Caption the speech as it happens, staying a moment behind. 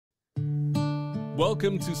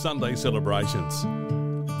Welcome to Sunday Celebrations.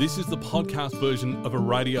 This is the podcast version of a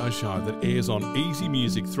radio show that airs on Easy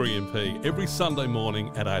Music 3MP every Sunday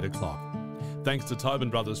morning at 8 o'clock. Thanks to Tobin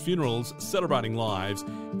Brothers Funerals, celebrating lives,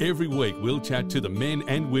 every week we'll chat to the men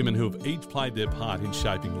and women who have each played their part in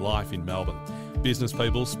shaping life in Melbourne. Business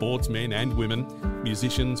people, sportsmen and women,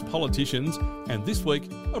 musicians, politicians, and this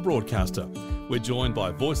week, a broadcaster. We're joined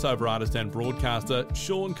by voiceover artist and broadcaster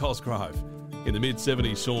Shawn Cosgrove. In the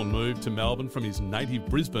mid-70s, Shawn moved to Melbourne from his native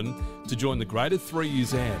Brisbane to join the Greater 3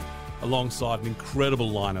 Years ad, alongside an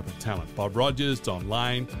incredible lineup of talent. Bob Rogers, Don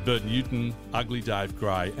Lane, Bert Newton, Ugly Dave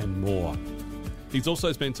Gray and more. He's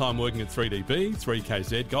also spent time working at 3DB,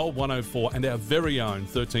 3KZ, Gold 104 and our very own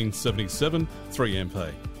 1377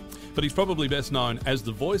 3MP. But he's probably best known as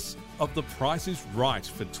the voice of The Price is Right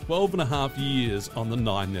for 12 and a half years on the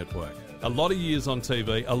Nine Network. A lot of years on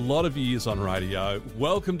TV, a lot of years on radio.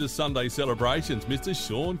 Welcome to Sunday Celebrations, Mr.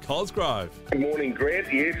 Shawn Cosgrove. Good morning,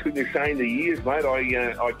 Grant. Yes, when you're saying the years, mate,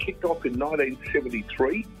 I kicked off in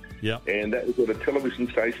 1973. Yeah. And that was at a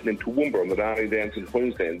television station in Toowoomba on the Darling Downs in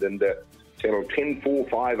Queensland. And channel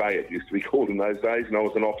 10458 it used to be called in those days, and I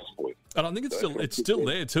was an office boy. And I think it's still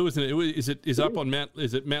there too, isn't it? Is up on Mount?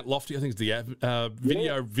 Is it Mount Lofty? I think it's the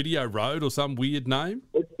Video Road or some weird name.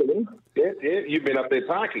 Yeah. You've been up there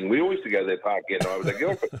parking. We always used to go there parking and I was a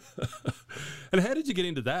girlfriend. And how did you get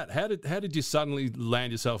into that? How did you suddenly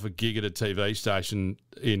land yourself a gig at a TV station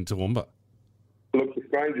in Toowoomba? Look, the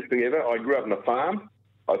strangest thing ever. I grew up on a farm.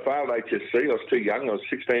 I failed HSC. I was too young. I was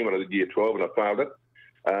 16 when I did year 12 and I failed it.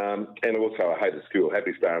 And also I hated school.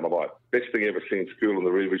 Happiest day of my life. Best thing ever seen school in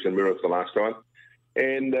the rear vision mirror for the last time.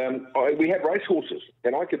 And we had race horses,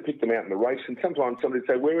 and I could pick them out in the race. And sometimes somebody would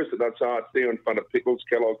say, "Where is it?" I'd say, "It's there in front of Pickles.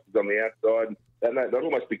 Kellogg's is on the outside." And they'd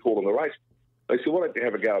almost be calling the race. They said, "Why don't you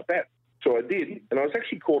have a go at that?" So I did, and I was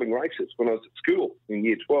actually calling races when I was at school in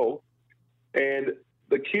year 12. And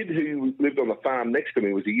the kid who lived on the farm next to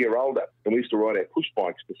me was a year older, and we used to ride our push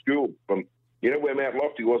bikes to school from, where Mount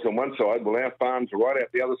Lofty was on one side. Well, our farms were right out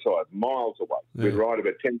the other side, miles away. Yeah. We'd ride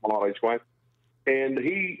about 10 miles each way. And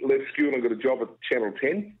he left school and got a job at Channel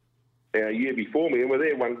 10 a year before me. And we're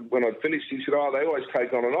there when I'd finished. He said, "Oh, they always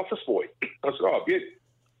take on an office boy." I said, "Oh, good."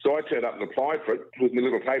 So I turned up and applied for it with my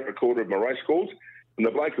little tape recorder of my race calls. And the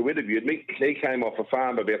bloke who interviewed me, he came off a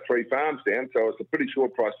farm about 3 farms down, so I was a pretty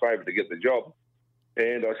short price favourite to get the job.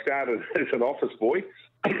 And I started as an office boy,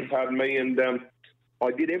 pardon me, and I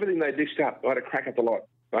did everything they dished up. I had a crack at the lot.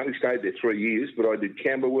 I only stayed there 3 years, but I did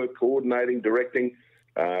camera work, coordinating, directing,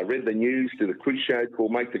 read the news, did a quiz show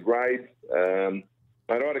called Make the Grade. I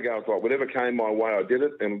had to go with like whatever came my way, I did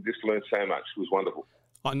it, and just learned so much. It was wonderful.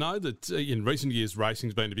 I know that in recent years,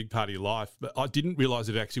 racing's been a big part of your life, but I didn't realise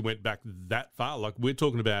it actually went back that far. Like we're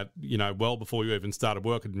talking about, well before you even started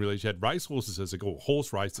work, I didn't realise you had racehorses as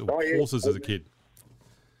horses as a kid.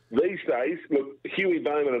 These days, look, Huey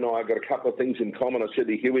Bowman and I have got a couple of things in common. I said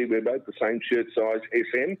to Huey, we're both the same shirt size,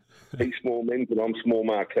 SM. He's small men's and I'm small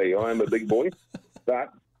marquee. I am a big boy. I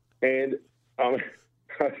said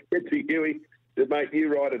to Huey, mate,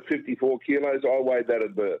 you ride at 54 kilos. I weighed that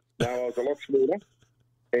at birth. No, I was a lot smaller.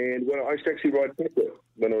 And when I used to actually ride pepper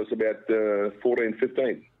when I was about 14,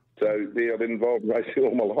 15. So, I've been involved in racing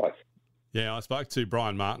all my life. Yeah, I spoke to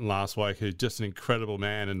Brian Martin last week, who's just an incredible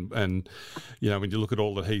man. And when you look at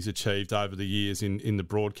all that he's achieved over the years in the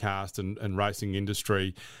broadcast and racing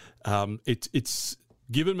industry, it's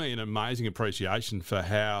given me an amazing appreciation for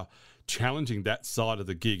how challenging that side of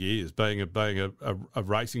the gig is, being a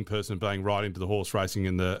racing person, being right into the horse racing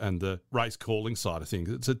and the race calling side of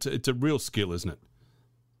things. It's a real skill, isn't it?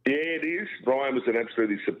 Yeah, it is. Brian was an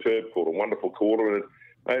absolutely superb caller, wonderful caller. And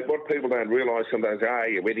what people don't realise sometimes,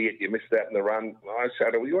 you idiot, you missed that in the run. I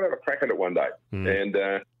said, well, you want to have a crack at it one day. And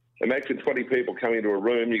imagine 20 people come into a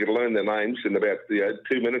room, you got to learn their names in about 2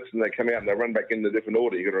 minutes, and they come out and they run back in a different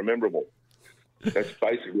order. You got to remember them all. That's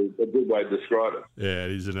basically a good way to describe it. Yeah,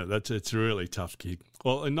 it is, isn't it? It's a really tough gig.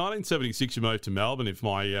 Well, in 1976, you moved to Melbourne, if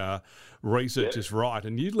my research is right,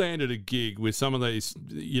 and you landed a gig with some of these,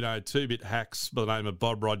 two-bit hacks by the name of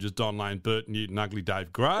Bob Rogers, Don Lane, Bert Newton, Ugly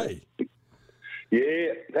Dave Gray.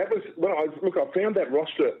 Yeah, that was I found that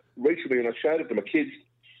roster recently and I showed it to my kids,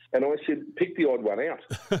 and I said, pick the odd one out.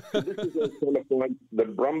 So this is the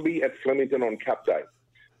Brumby at Flemington on Cup Day.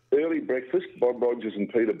 Early breakfast, Bob Rogers and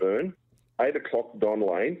Peter Byrne. 8 o'clock, Don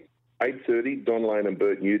Lane. 8:30, Don Lane and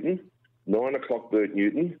Bert Newton. 9 o'clock, Bert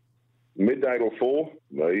Newton. Midday till 4,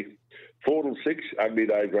 me. 4 till 6, Ugly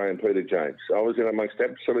Dave Gray and Peter James. I was in amongst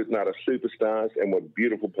absolute nutter superstars and were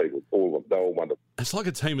beautiful people. All of them. They were wonderful. It's like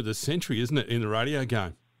a team of the century, isn't it, in the radio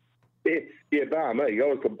game? Yeah, bar me. I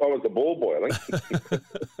was the ball boy, I think.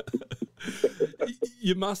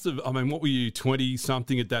 You must have, I mean, what were you,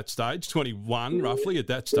 20-something at that stage? 21, roughly, at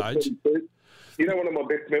that stage? You know, one of my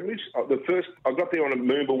best memories, I got there on a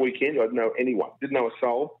Moomba weekend. I didn't know anyone, didn't know a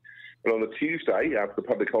soul. And on the Tuesday, after the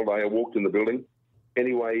public holiday, I walked in the building.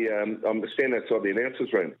 Anyway, I'm standing outside the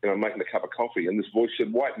announcer's room, and I'm making a cup of coffee, and this voice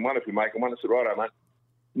said, wait, one if you're making one. I said, righto, mate.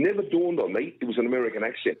 Never dawned on me it was an American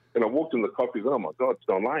accent. And I walked in the coffee and said, oh, my God, it's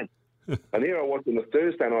Don Lane. And here I was on the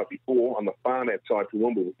Thursday night before on the farm outside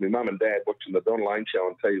Toowoomba with my mum and dad watching the Don Lane show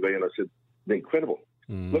on TV, and I said, it's incredible.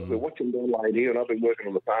 Look, we're watching Don Lane here, and I've been working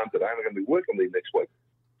on the farm today, and I'm going to be working there next week.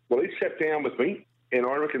 Well, he sat down with me, and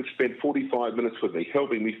I reckon spent 45 minutes with me,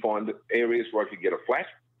 helping me find areas where I could get a flat.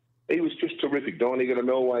 He was just terrific. Don, he got a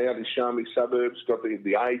Melway out in Shawn suburbs, got the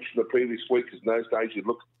age from the previous week, because in those days you'd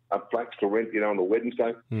look up flats to rent, on the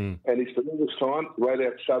Wednesday. And he spent all this time, wrote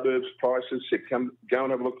out suburbs, prices, said, go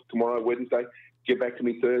and have a look tomorrow, Wednesday, get back to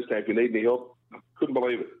me Thursday if you need any help. Couldn't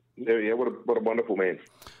believe it. There you go. What a wonderful man.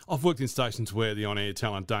 I've worked in stations where the on-air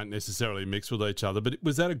talent don't necessarily mix with each other, but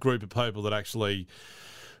was that a group of people that actually,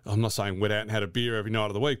 I'm not saying went out and had a beer every night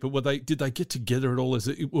of the week, but did they get together at all?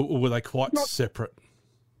 Or were they quite separate?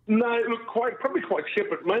 No, look, probably quite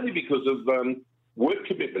separate, mainly because of work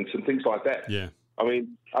commitments and things like that. Yeah. I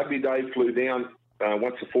mean, Ugly Dave flew down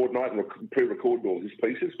once a fortnight and pre-recorded all his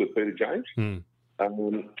pieces with Peter James.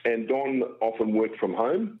 And Don often worked from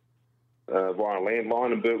home via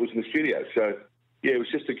landline, and Bert was in the studio. So, yeah, it was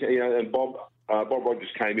just and Bob Rogers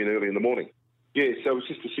came in early in the morning. Yeah, so it was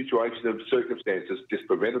just a situation of circumstances just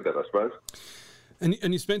prevented that, I suppose.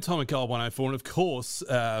 And you spent time at Gold 104, and of course,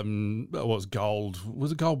 it was Gold.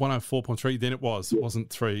 Was it Gold 104.3? Then it was. It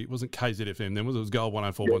wasn't 3. It wasn't KZFM then. It was Gold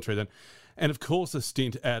 104.3 then. And of course, a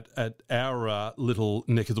stint at our little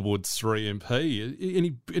neck of the woods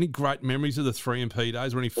 3MP. Any great memories of the 3MP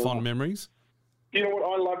days, or any fond memories? You know what?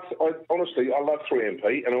 Honestly, I love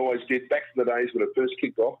 3MP, and I always did. Back in the days when it first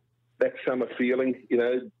kicked off, that summer feeling,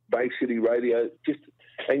 Bay City radio,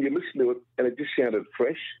 and you listen to it, and it just sounded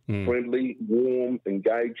fresh, friendly, warm,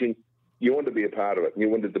 engaging. You wanted to be a part of it, and you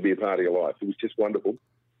wanted to be a part of your life. It was just wonderful.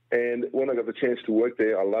 And when I got the chance to work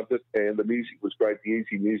there, I loved it, and the music was great. The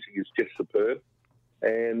easy music is just superb.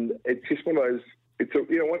 And it's just one of those, it's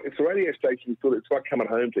a radio station, it's like coming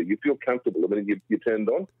home to. You feel comfortable the minute you turned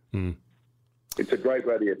on. It's a great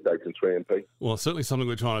radio station, 3MP. Well, certainly something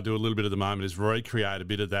we're trying to do a little bit at the moment is recreate a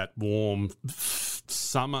bit of that warm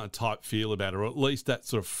summer-type feel about it, or at least that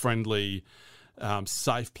sort of friendly,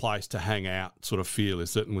 safe place to hang out sort of feel is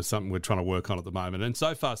certainly something we're trying to work on at the moment. And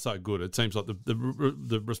so far, so good. It seems like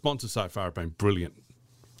the responses so far have been brilliant.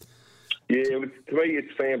 Yeah, to me,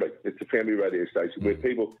 it's family. It's a family radio station where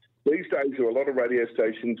people... These days, there are a lot of radio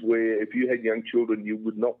stations where if you had young children, you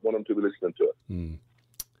would not want them to be listening to it.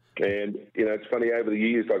 And, it's funny, over the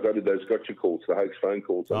years, I got to those gotcha calls, the hoax phone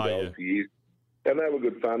calls for years. And they were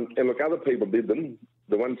good fun. And, look, other people did them.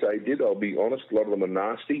 The ones they did, I'll be honest, a lot of them are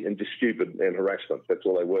nasty and just stupid and harassment. That's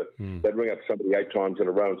all they were. They'd ring up somebody 8 times in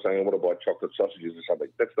a row and saying, I want to buy chocolate sausages or something.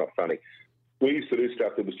 That's not funny. We used to do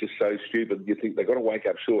stuff that was just so stupid. You think they've got to wake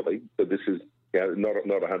up shortly, but this is not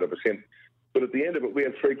 100%. But at the end of it, we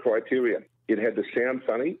had 3 criteria. It had to sound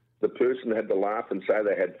funny. The person had to laugh and say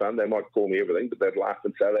they had fun. They might call me everything, but they'd laugh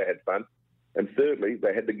and say they had fun. And thirdly,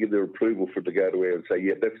 they had to give their approval for it to go to air and say,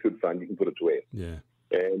 yeah, that's good fun, you can put it to air. Yeah.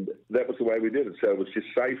 And that was the way we did it. So it was just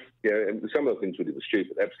safe. And some of the things we did were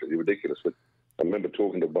stupid, absolutely ridiculous. But I remember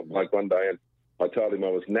talking to Mike one day, and I told him I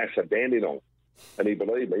was NASA Dandenong. And he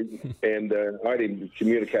believed me, and I had him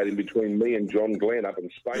communicating between me and John Glenn up in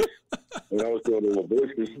space. And I was doing all the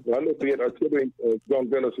voices. I looked at I said to him, John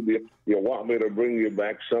Glenn, I said, you want me to bring you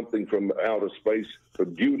back something from outer space for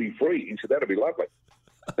duty-free? He said, that'd be lovely.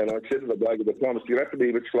 And I said to the bloke at the time, you have to be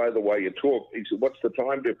a bit slow the way you talk. He said, what's the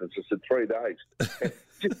time difference? I said, 3 days.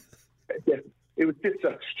 It was just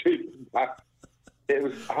so stupid. It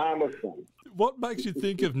was harmless fun. What makes you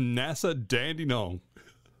think of NASA Dandenong?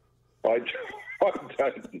 I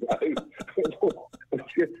don't know.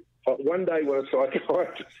 One day when a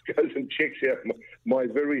psychiatrist goes and checks out my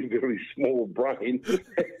very, very small brain,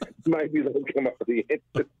 maybe they'll come up with the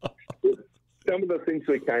answer. Some of the things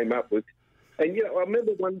we came up with. And, I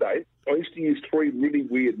remember one day I used to use 3 really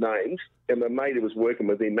weird names, and the mate who was working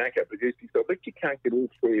with him, Macca, produced, he said, I bet you can't get all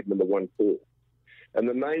 3 of them in the one call. And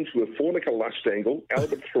the names were Fornica Lustangle,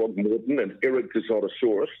 Albert Throgmorton, and Eric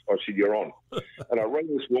Gazotosaurus. I said, you're on. And I rang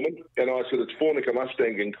this woman, and I said, it's Fornica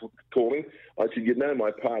Lustangle calling. I said,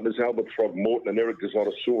 my partners, Albert Throgmorton and Eric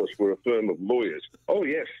Gazotosaurus, were a firm of lawyers. Oh,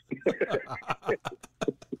 yes.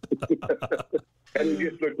 And he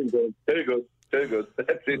just looked and goes, very good. Too good.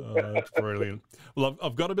 That's it. Oh, that's brilliant. Well,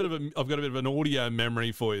 I've got a bit of an audio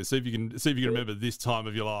memory for you. See if you can remember this time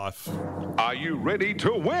of your life. Are you ready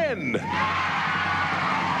to win?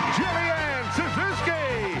 Julianne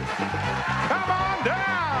Suzuki, come on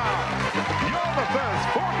down. You're the first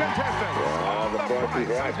 4 contestants. The price is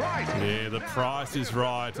right. Yeah, the price is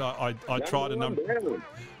right. I tried to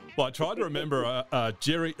Well, I tried to remember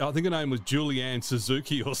Jerry. I think her name was Julianne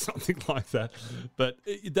Suzuki or something like that. But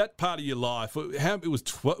that part of your life, it was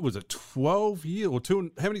 12 years or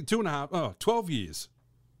 12 years.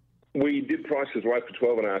 We did Prices Right for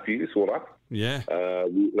 12 and a half years, all up. Yeah.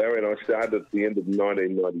 Larry and I started at the end of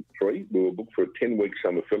 1993. We were booked for a 10-week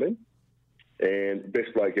summer fill-in. And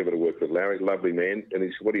best bloke ever to work with, Larry, lovely man. And he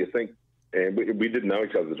said, what do you think? And we didn't know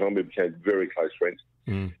each other at the time. We became very close friends.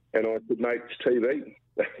 And I said, mate, it's TV.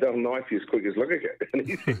 They'll knife you as quick as look at it. And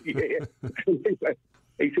he said, yeah.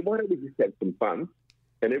 He said, why don't we just have some fun?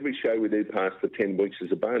 And every show we do past the 10 weeks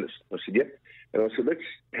is a bonus. I said, yep. And I said, let's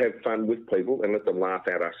have fun with people and let them laugh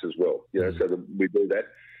at us as well. You know, so that we do that.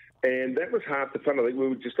 And that was half the fun. I think we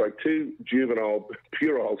were just like two juvenile,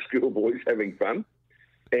 puerile schoolboys having fun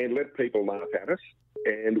and let people laugh at us.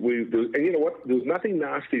 And you know what? There was nothing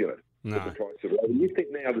nasty in it. No. The price of right. And you think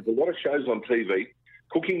now there's a lot of shows on TV,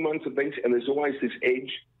 cooking ones and things, and there's always this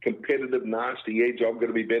edge, competitive, nasty edge. I've got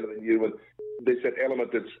to be better than you. And there's that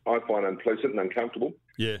element that's, I find, unpleasant and uncomfortable.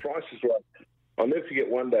 Yeah. Price is right. I'll never forget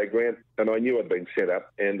one day, Grant, and I knew I'd been set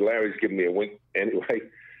up, and Larry's given me a wink. Anyway,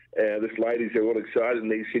 this lady's all excited,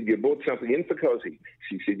 and he said, you bought something in for Cosy?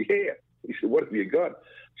 She said, yeah. He said, what have you got?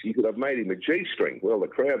 She said, I've made him a G-string. Well, the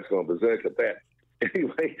crowd's gone berserk at that.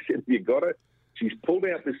 Anyway, he said, have you got it? She's pulled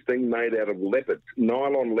out this thing made out of leopard,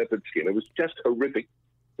 nylon leopard skin. It was just horrific.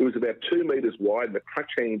 It was about 2 metres wide, and the crutch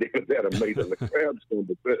hanging down about 1 metre, and the crowd's gone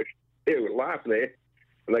berserk. Yeah, we're laughing there.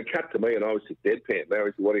 And they cut to me, and I was just deadpan.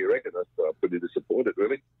 Larry said, what do you reckon? I said, I'm pretty disappointed,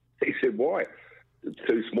 really. He said, why? It's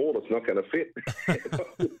too small. It's not going to fit.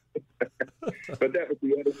 But that was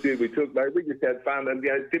the attitude we took. Mate. We just had fun, and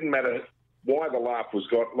it didn't matter why the laugh was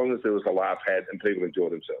got, as long as there was a laugh had and people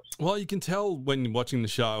enjoyed themselves. Well, you can tell when you're watching the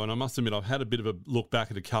show, and I must admit I've had a bit of a look back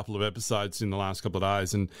at a couple of episodes in the last couple of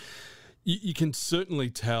days, and you can certainly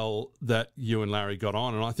tell that you and Larry got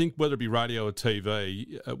on. And I think whether it be radio or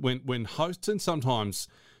TV, when hosts and sometimes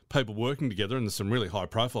people working together, and there's some really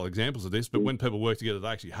high-profile examples of this, but when people work together, they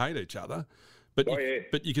actually hate each other. But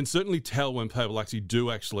but you can certainly tell when people actually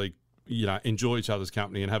enjoy each other's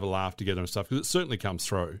company and have a laugh together and stuff, because it certainly comes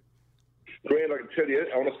through. Grant, I can tell you,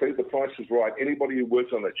 honestly, the price is right. Anybody who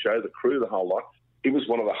worked on that show, the crew, the whole lot, it was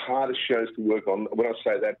one of the hardest shows to work on. When I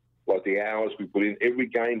say that, like the hours we put in, every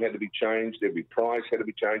game had to be changed, every prize had to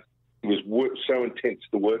be changed. It was so intense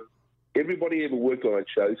to work. Everybody ever worked on that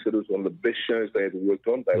show said it was one of the best shows they ever worked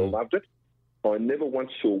on. They loved it. I never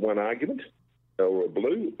once saw one argument or a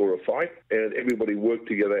blue or a fight, and everybody worked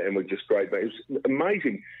together and were just great. It was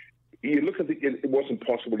amazing. You look at it wasn't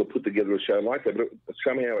possible to put together a show like that, but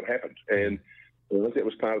somehow it happened. And I think that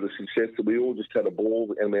was part of the success, that we all just had a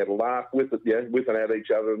ball and we had a laugh with it, with and at each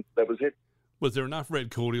other, and that was it. Was there enough red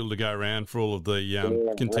cordial to go around for all of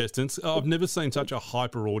the contestants? I've never seen such a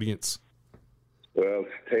hyper audience. Well,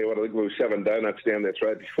 tell you what, I think we were shoving donuts down their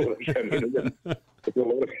throat before they came in, and then there's a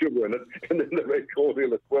lot of sugar in it, and then the red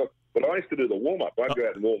cordial as well. But I used to do the warm-up. I'd go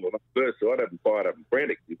out and warm them up first, so I'd have them fired up and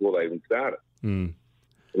frantic before they even started.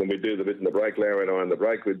 And then we'd do the bit in the break, Larry and I in the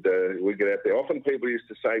break, we'd get out there. Often people used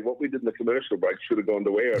to say, what we did in the commercial break should have gone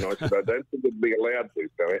to air, and I said, I don't think it'd be allowed to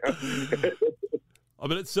go out. I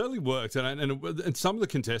mean, it certainly worked, and some of the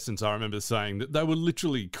contestants, I remember saying that they were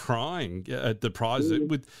literally crying at the prizes.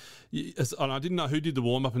 And I didn't know who did the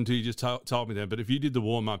warm-up until you just told me that, but if you did the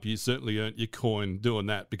warm-up, you certainly earned your coin doing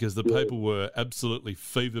that, because the people were absolutely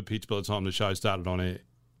fever-pitched by the time the show started on air.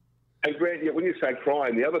 And Grant, when you say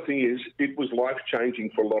crying, the other thing is it was life-changing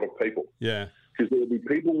for a lot of people. Yeah. Because there would be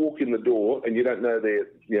people walk in the door and you don't know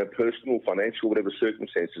their personal, financial, whatever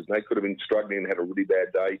circumstances. And they could have been struggling and had a really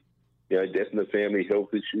bad day, death in the family, health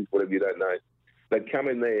issues, whatever, you don't know. They'd come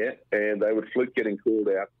in there and they would fluke getting called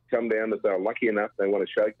out, come down if they were lucky enough, they want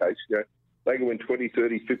to showcase. They could win $20,000,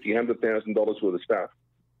 $30,000, $50,000, $100,000 worth of stuff.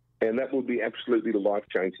 And that would be absolutely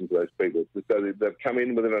life-changing for those people. So they'd come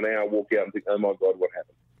in within an hour, walk out and think, oh, my God, what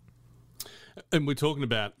happened? And we're talking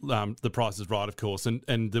about The Price is Right, of course,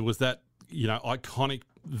 and there was that iconic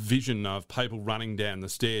vision of people running down the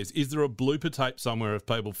stairs. Is there a blooper tape somewhere of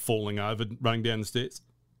people falling over, running down the stairs?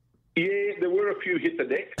 Yeah, there were a few hit the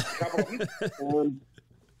deck, a couple of them.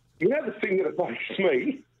 The thing that annoys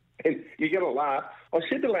me, and you get a laugh, I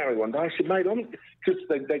said to Larry one day, I said, mate, because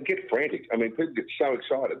they get frantic. I mean, people get so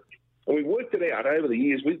excited. And we worked it out over the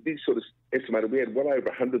years. We sort of estimated we had well over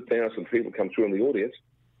 100,000 people come through in the audience.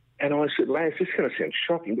 And I said, lads, this is going to sound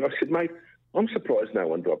shocking. But I said, mate, I'm surprised no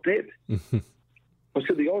one dropped dead. I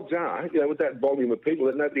said, the odds are, with that volume of people,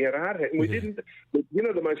 that nobody had a heart attack. And we didn't. But,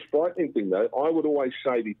 the most frightening thing, though, I would always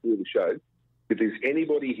say before the show, if there's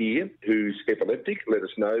anybody here who's epileptic, let us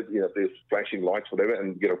know, if there's flashing lights, whatever,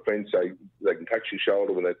 and get a friend say they can touch your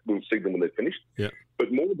shoulder we'll see them when they're finished. Yeah.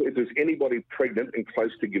 But more, if there's anybody pregnant and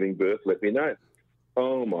close to giving birth, let me know.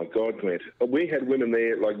 Oh, my God, Grant. We had women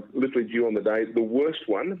there, like, literally due on the day. The worst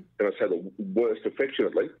one, and I say the worst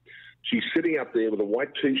affectionately, she's sitting up there with a white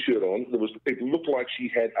T-shirt on. It looked like she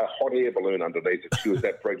had a hot air balloon underneath it. She was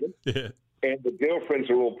that pregnant. Yeah. And the girlfriends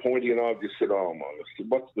are all pointing, and I've just said, oh, my God,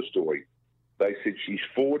 what's the story? They said, she's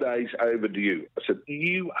 4 days overdue. I said,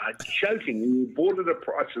 you are joking. You bought it at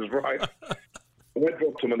prices right. I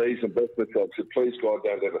dropped to my knees and blessed myself. I said, please, God,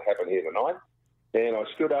 don't let it happen here tonight. And I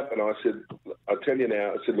stood up and I said, I tell you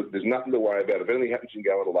now, I said, look, there's nothing to worry about. If anything happens, you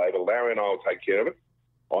can go into labour. Larry and I will take care of it.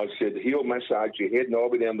 I said, he'll massage your head and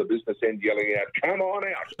I'll be down the business end yelling out, come on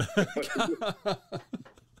out.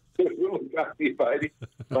 We'll look after you, baby.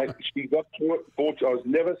 Mate, she got through it. I was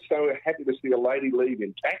never so happy to see a lady leave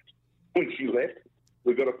intact when she left.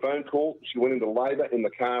 We got a phone call. She went into labour in the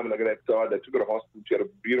car when they got outside. They took her to hospital. She had a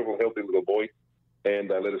beautiful, healthy little boy.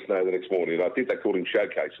 And they let us know the next morning. And I think they called him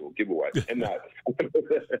Showcase or Giveaway. And no.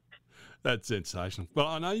 That's sensational. Well,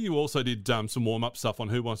 I know you also did some warm-up stuff on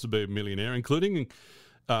Who Wants to Be a Millionaire, including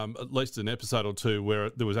at least an episode or two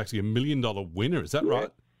where there was actually $1 million winner. Is that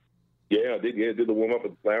right? Yeah, I did. Yeah, I did the warm-up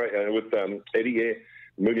with Larry, with Eddie,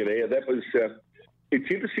 Millionaire. That was...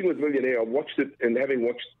 it's interesting with Millionaire. I watched it, and having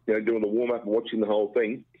watched, doing the warm-up and watching the whole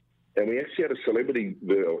thing, and we actually had a celebrity,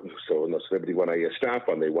 not celebrity one, a staff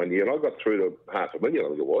one there one year, and I got through to $500,000, I think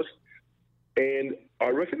it was. And I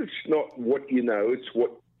reckon it's not what you know, it's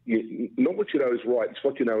not what you know is right, it's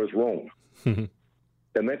what you know is wrong. And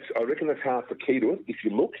I reckon that's half the key to it. If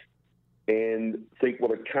you look and think,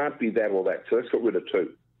 well, it can't be that or that, so let's get rid of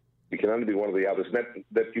two. It can only be one of the others, and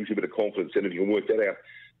that gives you a bit of confidence in if you can work that out.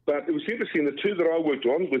 But it was interesting, the two that I worked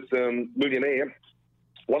on with Millionaire,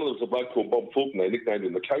 one of them was a bloke called Bob Fulton. They nicknamed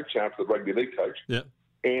him the coach after the rugby league coach. Yeah.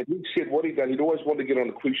 And he said what he'd done, he'd always wanted to get on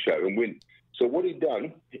a quiz show and win. So what he'd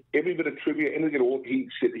done, every bit of trivia, anything at all, he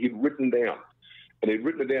said he'd written down. And he'd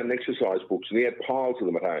written it down in exercise books, and he had piles of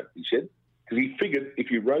them at home, he said. Because he figured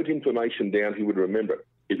if you wrote information down, he would remember it.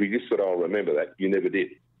 If he just said, I'll remember that, you never did.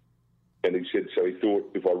 And he said, so he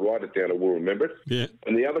thought, if I write it down, I will remember it. Yeah.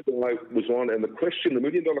 And the other guy was on, and the question, the $1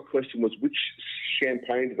 million question was, which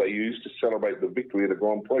champagne did they use to celebrate the victory of the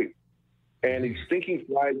Grand Prix? And he's thinking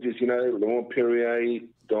for ages, Le Mont Perrier,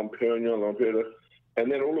 Dom Perignon,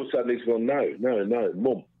 and then all of a sudden he's gone, no,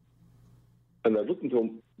 Mum. And they looked and told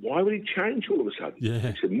him, why would he change all of a sudden? Yeah.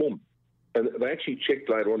 He said, Mum. And they actually checked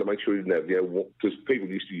later on to make sure he didn't have, because people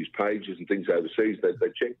used to use pages and things overseas, they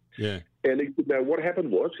checked. Yeah. And he said, no, what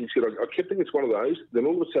happened was, he said, I kept thinking it's one of those. Then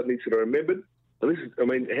all of a sudden he said, I remembered, and this is, how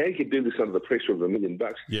you could do this under the pressure of $1 million?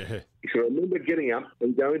 Yeah. He said, I remember getting up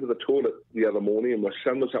and going to the toilet the other morning, and my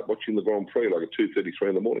son was up watching the Grand Prix like at 2:33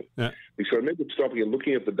 in the morning. Yeah. He said, I remember stopping and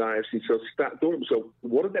looking at the dais, and he said, I thought to myself,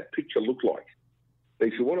 what did that picture look like? And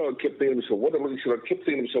he said, what I kept thinking to myself, he said, I kept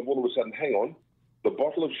thinking to myself, all of a sudden, hang on, the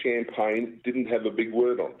bottle of champagne didn't have a big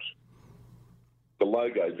word on it. The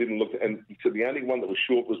logo didn't look, and he said the only one that was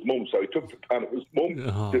short was Mum. So he took the pun, it was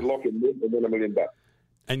Mum, did lock in Mum, and then $1 million.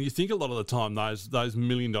 And you think a lot of the time those $1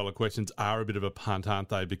 million questions are a bit of a punt, aren't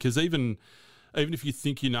they? Because even if you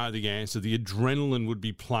think you know the answer, the adrenaline would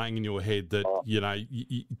be playing in your head that,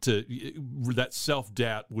 that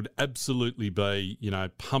self-doubt would absolutely be,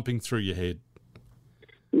 pumping through your head.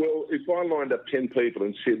 Well, if I lined up 10 people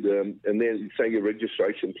and said, and then say your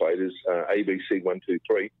registration plate is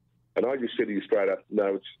ABC123, and I just said to you straight up,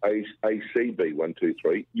 no, it's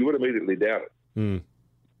ACB123, you would immediately doubt it. Mm.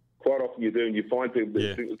 Quite often you do, and you find people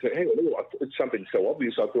that think, hang on, it's something so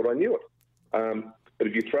obvious, I thought I knew it. But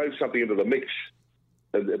if you throw something into the mix,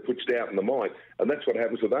 it puts doubt in the mind, and that's what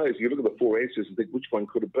happens with those. You look at the four answers and think, which one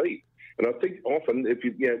could it be? And I think often,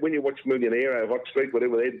 if when you watch Millionaire or Hot Streak,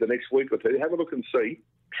 whatever they did the next week or two, have a look and see,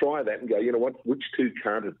 try that and go, you know what, which two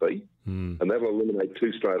can't it be? And that'll eliminate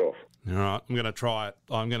two straight off. All right, I'm going to try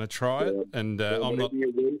it. And I'm not. Whatever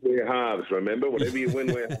you win, we're halves, remember? Whatever you win,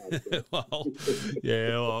 we're halves.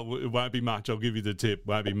 It won't be much. I'll give you the tip.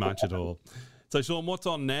 Won't be much at all. So, Shawn, what's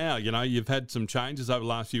on now? You've had some changes over the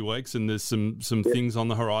last few weeks, and there's some things on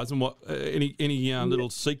the horizon. What any little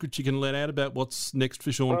secrets you can let out about what's next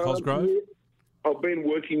for Shawn Cosgrove? I've been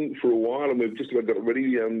working for a while, and we've just about got it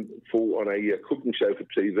ready on a cooking show for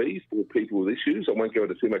TV for people with issues. I won't go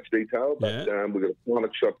into too much detail, but we've got a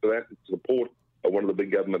pilot shot for that to support one of the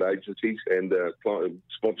big government agencies and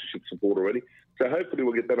sponsorship support already. So hopefully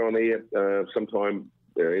we'll get that on air sometime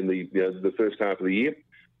in the first half of the year.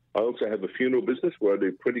 I also have a funeral business where I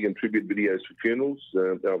do printing and tribute videos for funerals.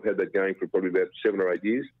 I've had that going for probably about 7 or 8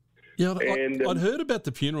 years. Yeah, I'd heard about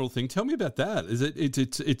the funeral thing. Tell me about that. Is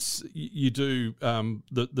it's you do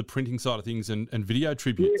the printing side of things and video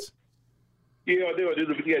tributes? Yeah, I do. I do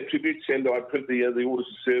the video tributes and I print the orders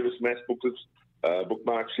of service, mass booklets,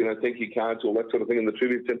 bookmarks, thank you cards, all that sort of thing in the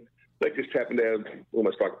tributes. And that just happened out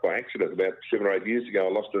almost like by accident. About 7 or 8 years ago,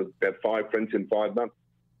 I lost about 5 friends in 5 months.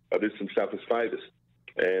 I did some stuff as favours.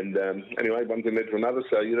 And anyway, one thing led to another.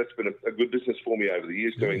 So that's been a good business for me over the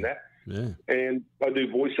years doing that. Yeah. And I do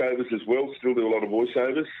voiceovers as well. Still do a lot of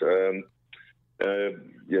voiceovers.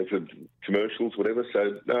 For commercials, whatever.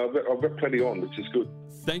 So I've got plenty on, which is good.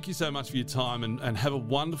 Thank you so much for your time and have a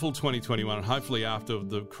wonderful 2021. And hopefully after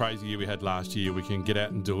the crazy year we had last year, we can get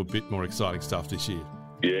out and do a bit more exciting stuff this year.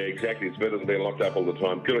 Yeah, exactly. It's better than being locked up all the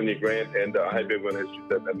time. Good on you, Grant. And I hope everyone has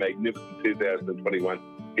just a magnificent 2021.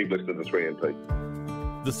 Keep listening to 3MP.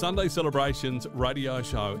 The Sunday Celebrations radio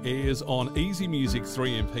show airs on Easy Music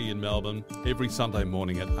 3MP in Melbourne every Sunday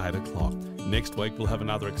morning at 8 o'clock. Next week, we'll have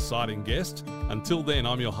another exciting guest. Until then,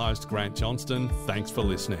 I'm your host, Grant Johnston. Thanks for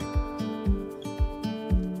listening.